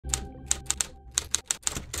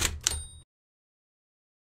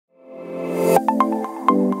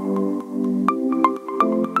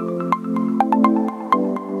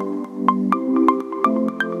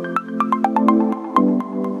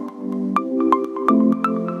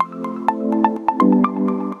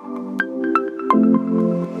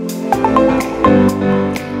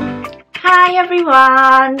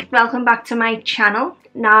everyone, welcome back to my channel.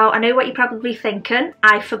 Now I know what you're probably thinking,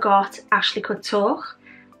 I forgot Ashley could talk,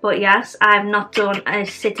 but yes, I've not done a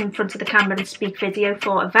sit in front of the camera and speak video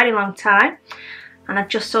for a very long time, and I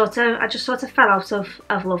just sort of fell out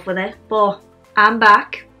of love with it, but I'm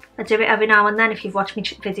back. I do it every now and then. If you've watched my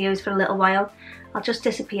videos for a little while, I'll just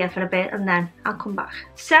disappear for a bit and then I'll come back.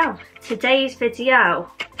 So today's video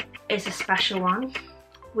is a special one.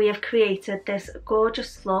 We have created this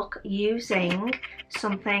gorgeous look using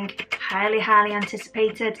something highly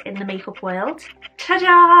anticipated in the makeup world.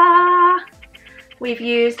 Ta-da! We've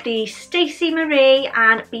used the Stacey Marie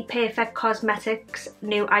and BPerfect Cosmetics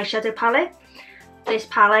new eyeshadow palette. This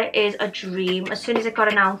palette is a dream. As soon as it got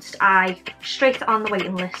announced, I straight on the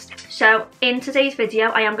waiting list. So in today's video,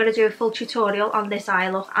 I am going to do a full tutorial on this eye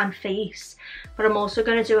look and face, but I'm also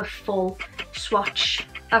going to do a full swatch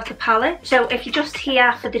of the palette. So if you're just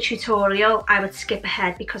here for the tutorial, I would skip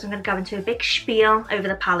ahead because I'm going to go into a big spiel over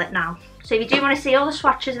the palette now. So if you do want to see all the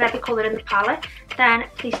swatches of every colour in the palette, then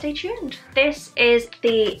please stay tuned. This is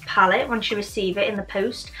the palette once you receive it in the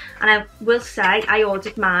post, and I will say I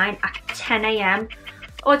ordered mine at 10 AM.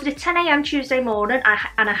 Ordered it 10 AM Tuesday morning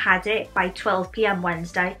and I had it by 12 PM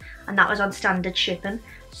Wednesday, and that was on standard shipping.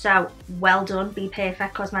 So well done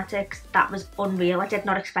BPerfect Cosmetics, that was unreal. I did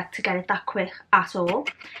not expect to get it that quick at all,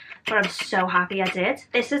 but I'm so happy I did.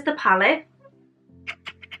 This is the palette.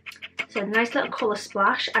 So a nice little colour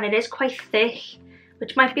splash, and it is quite thick,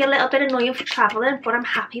 which might be a little bit annoying for travelling, but I'm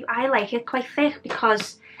happy. I like it quite thick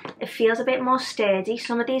because it feels a bit more sturdy.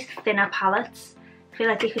 Some of these thinner palettes feel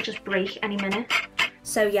like they could just break any minute.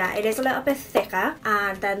 So yeah, it is a little bit thicker,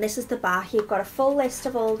 and then this is the back. You've got a full list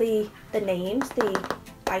of all the names, the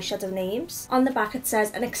eyeshadow names. On the back it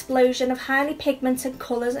says, an explosion of highly pigmented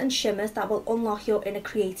colours and shimmers that will unlock your inner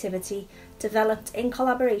creativity, developed in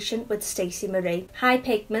collaboration with Stacey Marie. High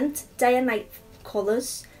pigment, day and night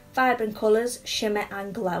colours, vibrant colours, shimmer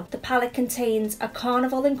and glow. The palette contains a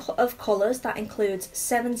carnival of colours that includes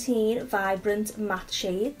 17 vibrant matte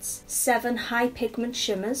shades, 7 high pigment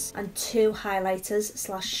shimmers and 2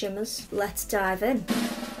 highlighters / shimmers. Let's dive in.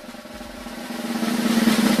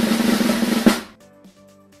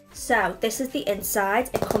 So this is the inside.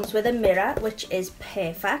 It comes with a mirror, which is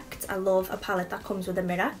perfect. I love a palette that comes with a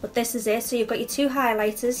mirror, but this is it. So you've got your 2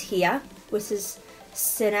 highlighters here, which is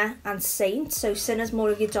Sinner and Saint. So Sinner's more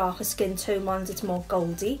of your darker skin tone ones, it's more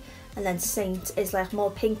goldy, and then Saint is like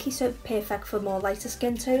more pinky, so perfect for more lighter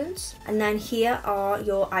skin tones. And then here are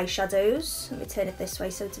your eyeshadows. Let me turn it this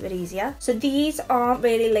way so it's a bit easier. So these aren't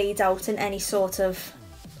really laid out in any sort of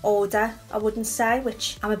order, I wouldn't say,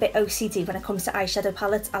 which I'm a bit OCD when it comes to eyeshadow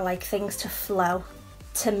palettes. I like things to flow.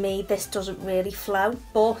 To me, this doesn't really flow,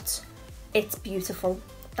 but it's beautiful.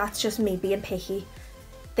 That's just me being picky.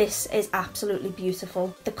 This is absolutely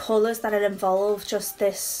beautiful. The colours that are involved, just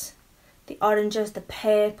this, the oranges, the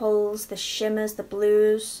purples, the shimmers, the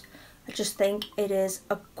blues. I just think it is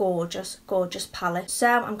a gorgeous, gorgeous palette. So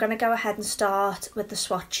I'm going to go ahead and start with the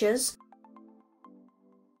swatches.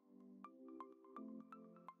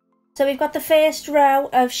 So we've got the first row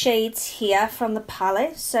of shades here from the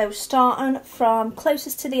palette. So starting from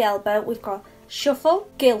closest to the elbow, we've got Shuffle,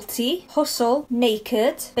 Guilty, Hustle,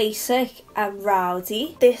 Naked, Basic and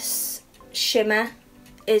Rowdy. This shimmer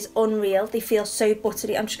is unreal. They feel so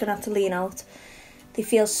buttery. I'm just going to have to lean out. They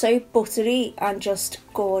feel so buttery and just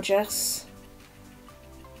gorgeous.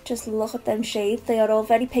 Just look at them shades. They are all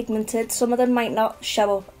very pigmented. Some of them might not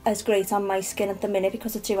show up as great on my skin at the minute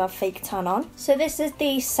because I do have fake tan on. So this is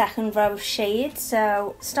the second row of shades.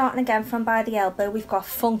 So starting again from by the elbow, we've got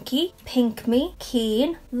Funky, Pink Me,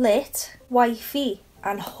 Keen, Lit, Wifey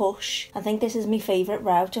and Hush. I think this is my favourite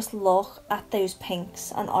row. Just look at those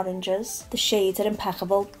pinks and oranges. The shades are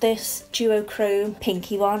impeccable. This duochrome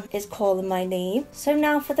pinky one is calling my name. So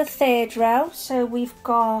now for the third row. So we've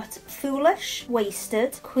got Foolish,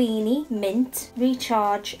 Wasted, Queenie, Mint,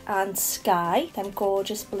 Recharge and Sky. Them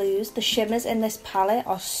gorgeous blues. The shimmers in this palette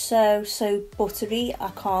are so buttery, I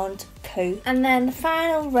can't cope. And then the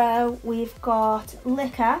final row, we've got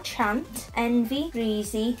Liquor, Chant, Envy,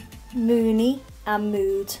 Breezy, Moony and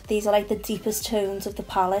Mood. These are like the deepest tones of the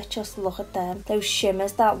palette. Just look at them. Those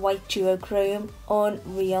shimmers, that white duochrome,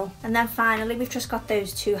 unreal. And then finally we've just got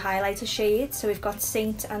those 2 highlighter shades. So we've got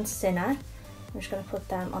Saint and Sinner. I'm just going to put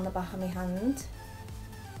them on the back of my hand.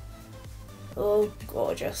 Oh,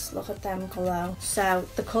 gorgeous. Look at them glow. So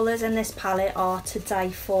the colours in this palette are to die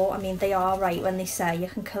for. I mean, they are right when they say you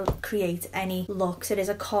can create any looks. It is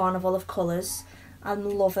a carnival of colours. I'm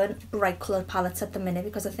loving bright coloured palettes at the minute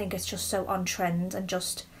because I think it's just so on trend and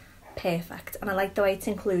just perfect, and I like the way it's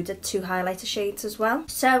included 2 highlighter shades as well.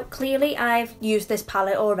 So clearly I've used this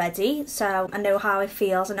palette already, so I know how it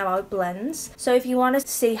feels, I know how it blends. So if you want to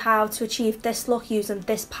see how to achieve this look using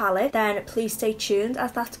this palette, then please stay tuned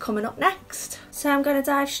as that's coming up next. So I'm going to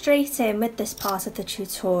dive straight in with this part of the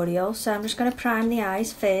tutorial. So I'm just going to prime the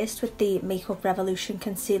eyes first with the Makeup Revolution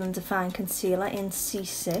Conceal and Define Concealer in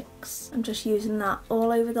C6. I'm just using that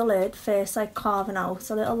all over the lid, first like carving out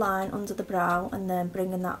a little line under the brow and then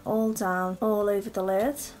bringing that all down all over the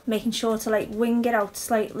lid, making sure to like wing it out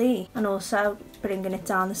slightly and also bringing it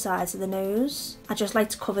down the sides of the nose. I just like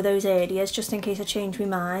to cover those areas just in case I change my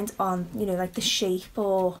mind on, you know, like the shape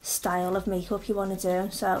or style of makeup you want to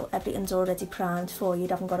do, so everything's already primed for you, you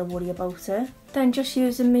haven't got to worry about it. Then just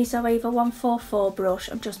using my Zoeva 144 brush,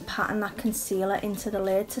 I'm just patting that concealer into the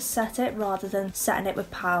lid to set it rather than setting it with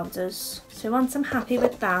powders. So once I'm happy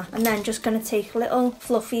with that, I'm then just going to take a little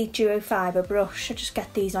fluffy duo fibre brush. I just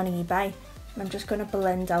get these on eBay. I'm just going to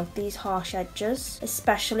blend out these harsh edges,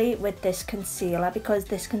 especially with this concealer, because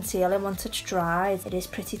this concealer, once it's dried, it is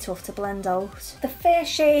pretty tough to blend out. The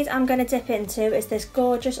first shade I'm going to dip into is this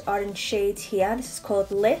gorgeous orange shade here. This is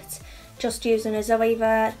called Lit. Just using a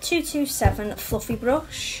Zoeva 227 fluffy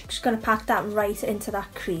brush. Just going to pack that right into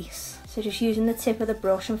that crease. So just using the tip of the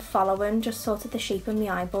brush and following just sort of the shape of my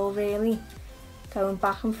eyeball really. Going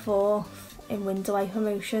back and forth in window eye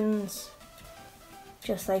motions.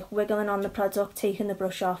 Just like wiggling on the product, taking the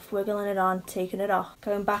brush off, wiggling it on, taking it off.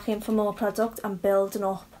 Going back in for more product and building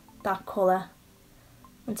up that colour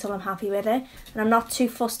until I'm happy with it. And I'm not too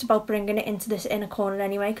fussed about bringing it into this inner corner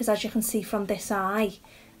anyway, because as you can see from this eye,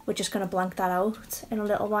 we're just going to blank that out in a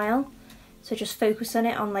little while. So just focusing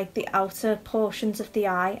it on like the outer portions of the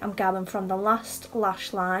eye. I'm grabbing from the last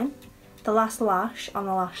lash line, the last lash on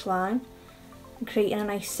the lash line, and creating a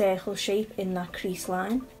nice circle shape in that crease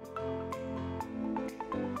line.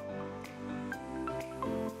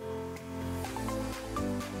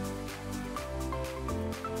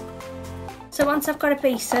 So once I've got a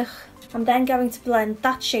basic, I'm then going to blend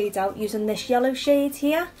that shade out using this yellow shade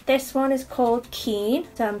here. This one is called Keen.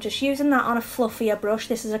 So I'm just using that on a fluffier brush.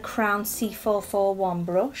 This is a Crown C441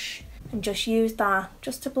 brush. And just use that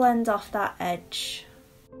just to blend off that edge.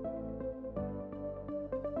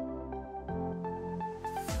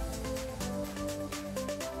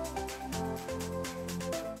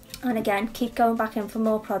 And again, keep going back in for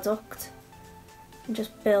more product and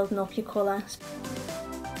just building up your colour.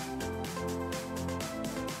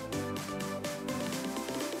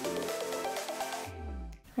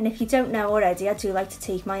 And if you don't know already, I do like to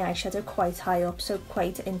take my eyeshadow quite high up, so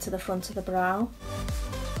quite into the front of the brow.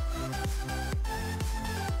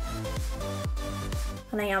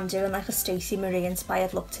 And I am doing like a Stacey Marie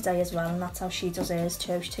inspired look today as well, and that's how she does hers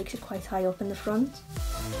too. She takes it quite high up in the front.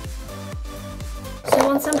 So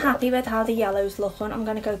once I'm happy with how the yellow's looking, I'm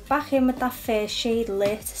going to go back in with that first shade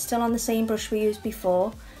Lit, still on the same brush we used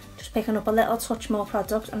before. Just picking up a little touch more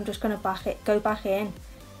product. I'm just going to go back in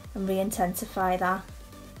and re-intensify that.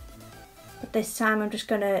 But this time I'm just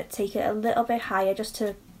going to take it a little bit higher just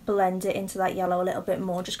to blend it into that yellow a little bit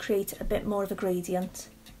more, just create a bit more of a gradient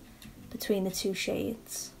between the two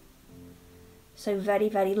shades. So very,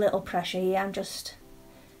 very little pressure here. I'm just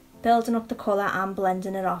building up the colour and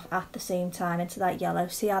blending it off at the same time into that yellow.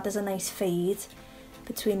 See how there's a nice fade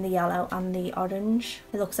between the yellow and the orange.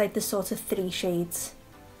 It looks like there's sort of 3 shades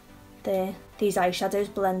there. These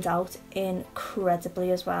eyeshadows blend out incredibly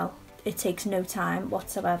as well. It takes no time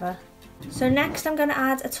whatsoever. So next I'm going to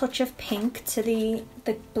add a touch of pink to the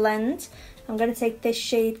blend. I'm going to take this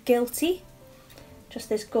shade Guilty, just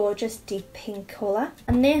this gorgeous deep pink colour.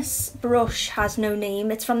 And this brush has no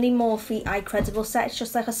name. It's from the Morphe Eye Credible set. It's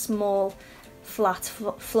just like a small, flat,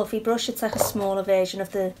 fluffy brush. It's like a smaller version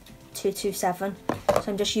of the 227. So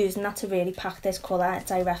I'm just using that to really pack this colour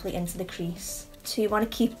directly into the crease. So you want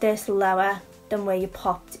to keep this lower than where you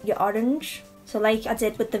popped your orange. So like I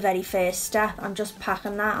did with the very first step, I'm just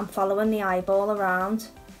packing that, I'm following the eyeball around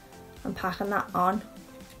and packing that on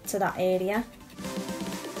to that area.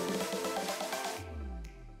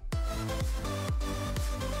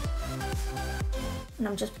 And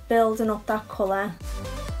I'm just building up that colour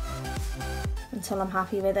until I'm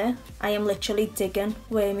happy with it. I am literally digging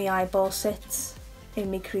where my eyeball sits in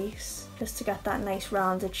my crease, just to get that nice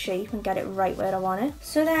rounded shape and get it right where I want it.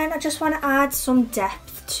 So then I just want to add some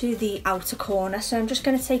depth to the outer corner, so I'm just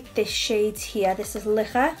going to take this shade here. This is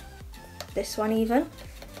Liquor, this one even.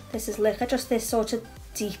 This is Liquor, just this sort of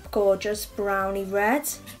deep gorgeous browny red.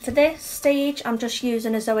 For this stage I'm just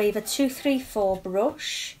using a Zoeva 234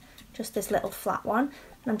 brush, just this little flat one,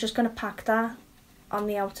 and I'm just going to pack that on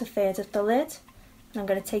the outer third of the lid, and I'm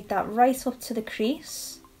going to take that right up to the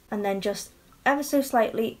crease. and then just ever so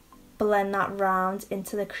slightly blend that round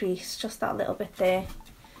into the crease, just that little bit there,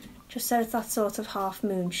 just so it's that sort of half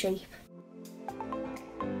moon shape.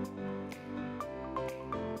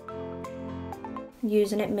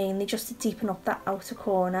 Using it mainly just to deepen up that outer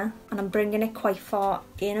corner, and I'm bringing it quite far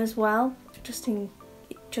in as well, just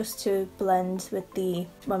to blend with the,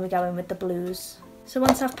 when we go in with the blues. So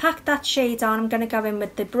once I've packed that shade on, I'm going to go in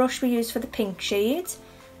with the brush we used for the pink shade.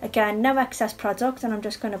 Again, no excess product, and I'm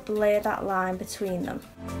just going to blur that line between them.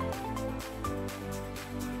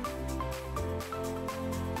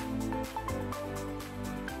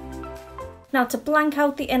 Now to blank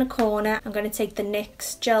out the inner corner, I'm going to take the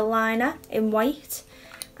NYX gel liner in white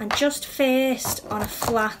and just first on a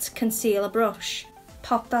flat concealer brush,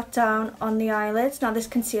 pop that down on the eyelids. Now this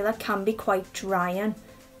concealer can be quite drying,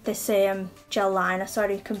 this gel liner,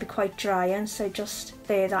 sorry, can be quite drying, so just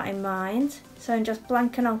bear that in mind. So I'm just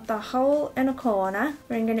blanking out the whole inner corner,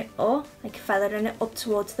 bringing it up, like feathering it up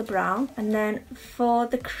towards the brown. And then for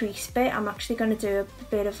the crease bit, I'm actually going to do a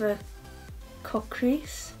bit of a cut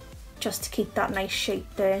crease, just to keep that nice shape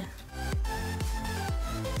there.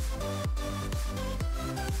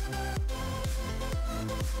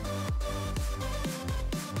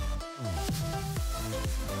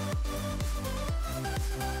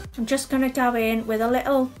 I'm just going to go in with a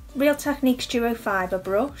little Real Techniques Duo Fibre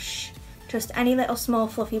brush, just any little small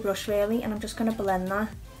fluffy brush really, and I'm just going to blend that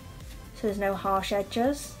so there's no harsh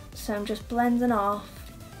edges. So I'm just blending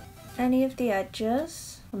off any of the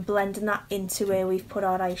edges and blending that into where we've put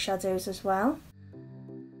our eyeshadows as well.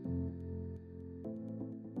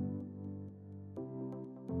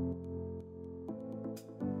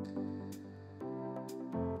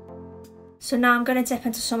 So now I'm going to dip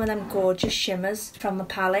into some of them gorgeous shimmers from the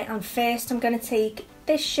palette, and first I'm going to take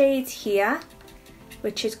this shade here,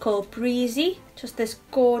 which is called Breezy, just this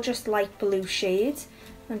gorgeous light blue shade.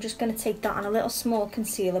 I'm just going to take that on a little small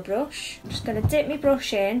concealer brush. I'm just going to dip my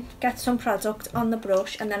brush in, get some product on the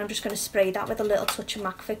brush, and then I'm just going to spray that with a little touch of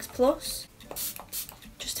MAC Fix Plus,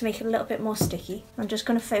 just to make it a little bit more sticky. I'm just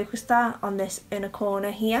going to focus that on this inner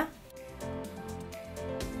corner here.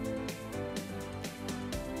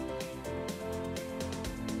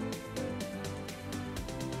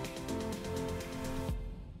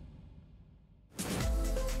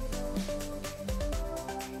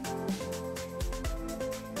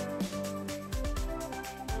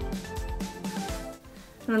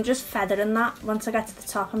 And I'm just feathering that, once I get to the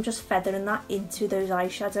top, I'm just feathering that into those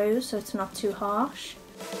eyeshadows so it's not too harsh.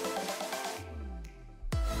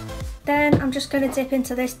 Then I'm just going to dip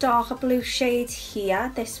into this darker blue shade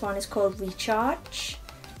here. This one is called Recharge.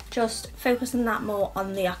 Just focusing that more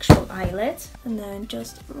on the actual eyelid, and then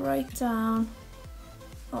just right down.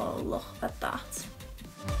 Oh, look at that.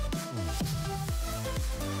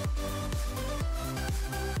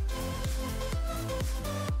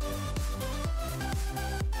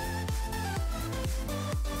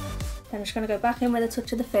 Then I'm just going to go back in with a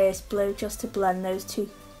touch of the first blue just to blend those two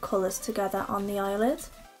colours together on the eyelid.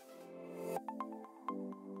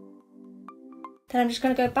 Then I'm just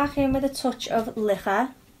going to go back in with a touch of Liquor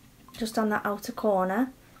just on that outer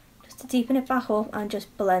corner, just to deepen it back up and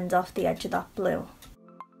just blend off the edge of that blue.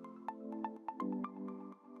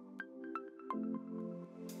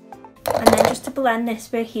 And then just to blend this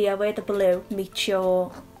bit here where the blue meets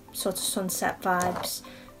your sort of sunset vibes,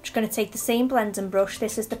 I'm just going to take the same blending brush,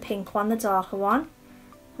 this is the pink one, the darker one.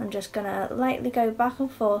 I'm just going to lightly go back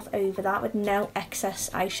and forth over that with no excess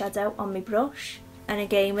eyeshadow on my brush. And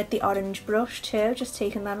again with the orange brush too, just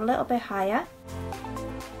taking that a little bit higher.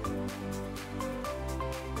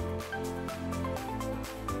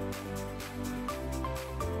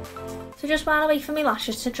 So just while I wait for my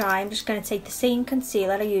lashes to dry, I'm just going to take the same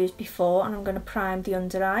concealer I used before and I'm going to prime the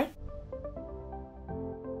under eye.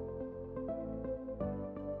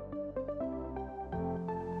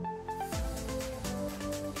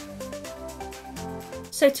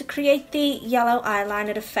 So to create the yellow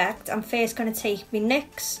eyeliner effect, I'm first going to take my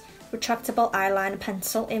NYX Retractable Eyeliner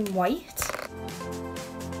Pencil in white.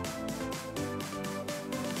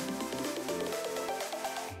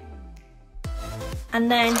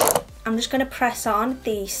 And then I'm just going to press on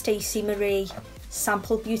the Stacey Marie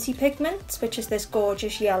Sample Beauty Pigment, which is this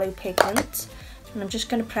gorgeous yellow pigment. And I'm just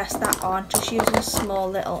going to press that on, just using a small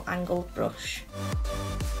little angled brush.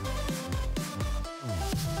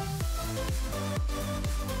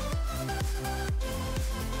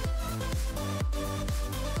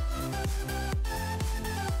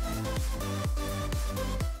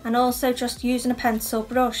 And also just using a pencil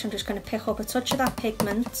brush, I'm just going to pick up a touch of that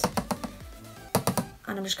pigment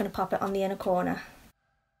and I'm just going to pop it on the inner corner.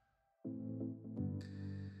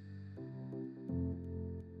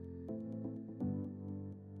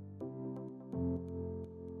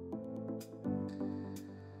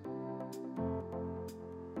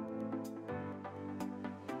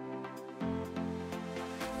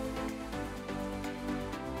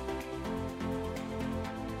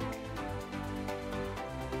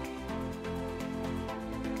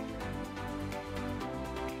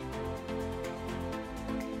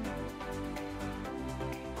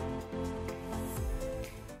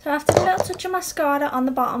 So after a little touch of mascara on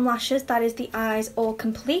the bottom lashes, that is the eyes all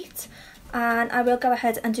complete. And I will go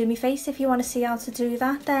ahead and do my face. If you want to see how to do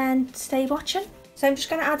that, then stay watching. So I'm just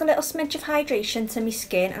going to add a little smidge of hydration to my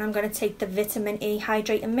skin, and I'm going to take the Vitamin E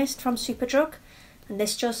Hydrating Mist from Superdrug. And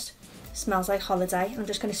this just smells like holiday. I'm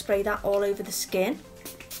just going to spray that all over the skin.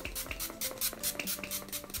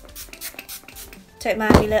 Don't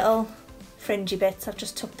mind me little fringy bits, I've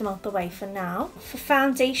just tucked them out the way for now. For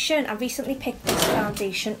foundation, I recently picked this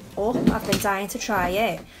foundation up. I've been dying to try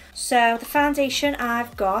it. So the foundation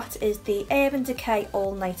I've got is the Urban Decay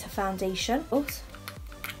All Nighter Foundation. Oops.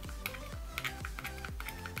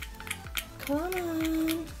 Come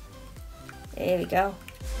on. Here we go.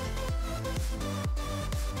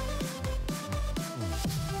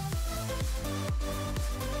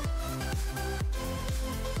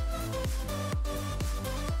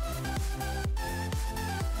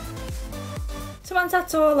 So once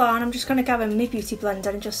that's all on, I'm just going to go in my beauty blender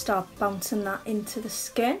and just start bouncing that into the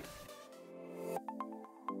skin.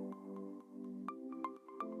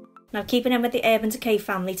 Now, keeping in with the Urban Decay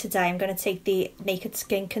family today, I'm going to take the Naked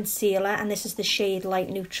Skin Concealer, and this is the shade Light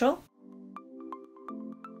Neutral.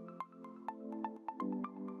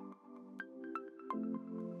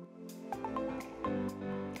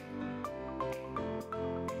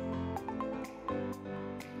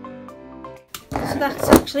 So that's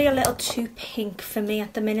actually a little too pink for me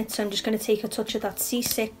at the minute, so I'm just going to take a touch of that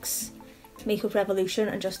C6 Makeup Revolution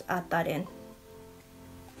and just add that in.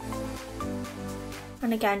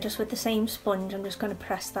 And again, just with the same sponge, I'm just going to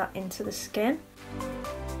press that into the skin.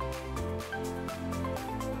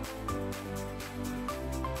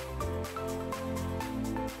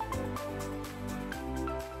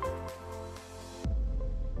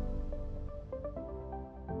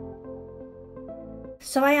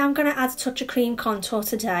 So I am going to add a touch of cream contour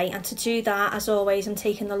today, and to do that, as always, I'm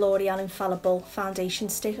taking the L'Oreal Infallible foundation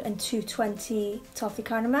stick in 220 Toffee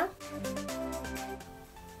Caramel.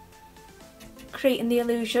 Creating the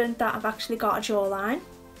illusion that I've actually got a jawline.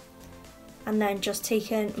 And then just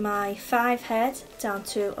taking my 5 head down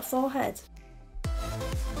to a 4 head.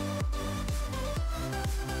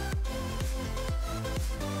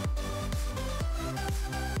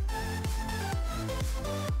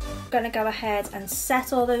 Going to go ahead and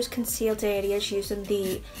set all those concealed areas using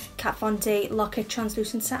the Kat Von D Lock-It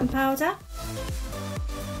Translucent Setting Powder.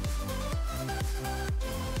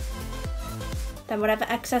 Then whatever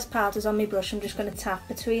excess powder's on my brush, I'm just going to tap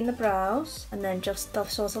between the brows and then just the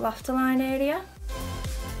sort of laughter line area.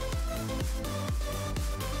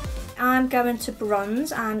 I'm going to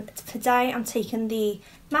bronze, and today I'm taking the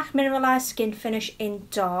MAC Mineralise Skin Finish in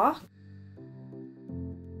Dark.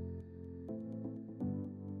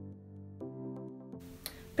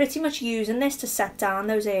 Pretty much using this to set down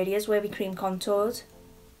those areas where we cream contoured.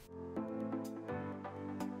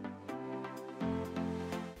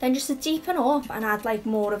 Then just to deepen up and add like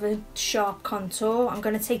more of a sharp contour, I'm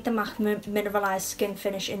going to take the MAC Mineralise Skin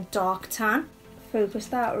Finish in Dark Tan. Focus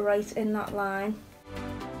that right in that line.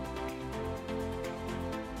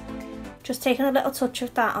 Just taking a little touch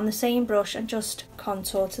of that on the same brush and just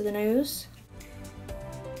contour to the nose.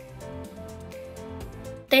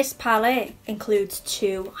 This palette includes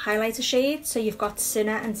 2 highlighter shades, so you've got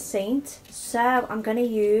Sinner and Saint. So I'm going to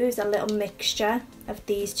use a little mixture of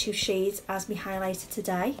these 2 shades as my highlighter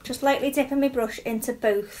today. Just lightly dipping my brush into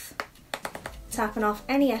both, tapping off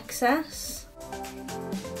any excess.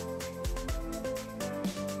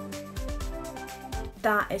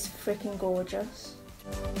 That is freaking gorgeous.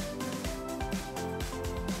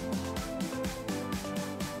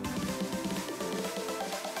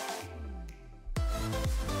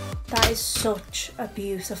 That is such a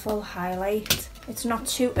beautiful highlight. It's not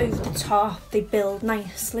too over the top, they build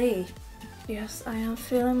nicely. Yes, I am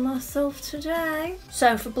feeling myself today.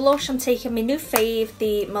 So for blush, I'm taking my new fave,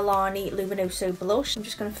 the Milani Luminoso blush. I'm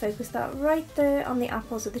just going to focus that right there on the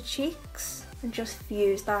apples of the cheeks and just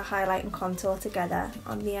fuse that highlight and contour together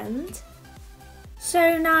on the end.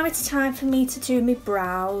 So now it's time for me to do my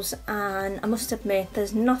brows, and I must admit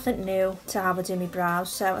there's nothing new to how I do my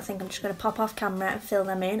brows, so I think I'm just going to pop off camera and fill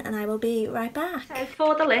them in, and I will be right back. So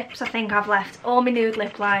for the lips, I think I've left all my nude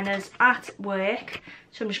lip liners at work,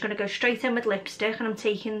 so I'm just going to go straight in with lipstick, and I'm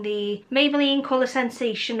taking the Maybelline Colour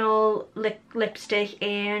Sensational lipstick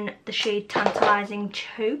in the shade Tantalising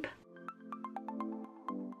Taupe.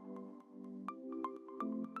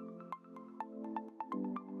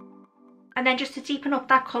 And then just to deepen up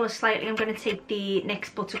that colour slightly, I'm going to take the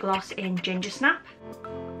NYX Butter Gloss in Ginger Snap.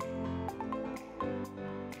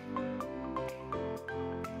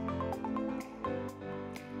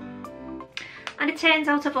 And it turns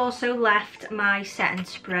out I've also left my setting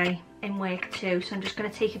spray in work too, so I'm just going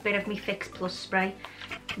to take a bit of my Fix Plus spray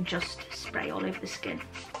and just spray all over the skin.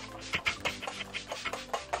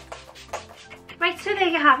 Right, so there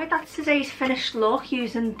you have it. That's today's finished look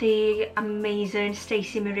using the amazing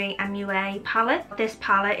Stacey Marie MUA palette. This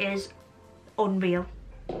palette is unreal.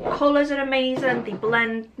 Colours are amazing, they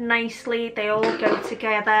blend nicely, they all go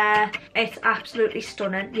together. It's absolutely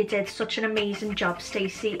stunning. You did such an amazing job,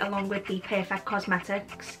 Stacey, along with BPerfect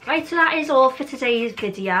Cosmetics. Right, so that is all for today's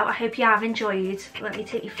video. I hope you have enjoyed. Let me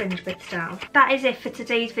take your fringe bits down. That is it for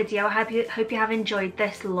today's video. I hope you have enjoyed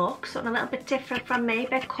this look. Something a little bit different from me, a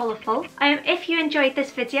bit colourful. If you enjoyed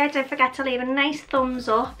this video, don't forget to leave a nice thumbs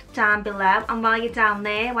up down below. And while you're down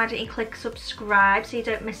there, why don't you click subscribe so you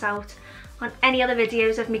don't miss out on any other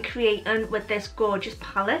videos of me creating with this gorgeous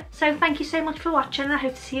palette. So thank you so much for watching. I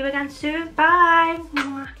hope to see you again soon.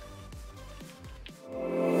 Bye!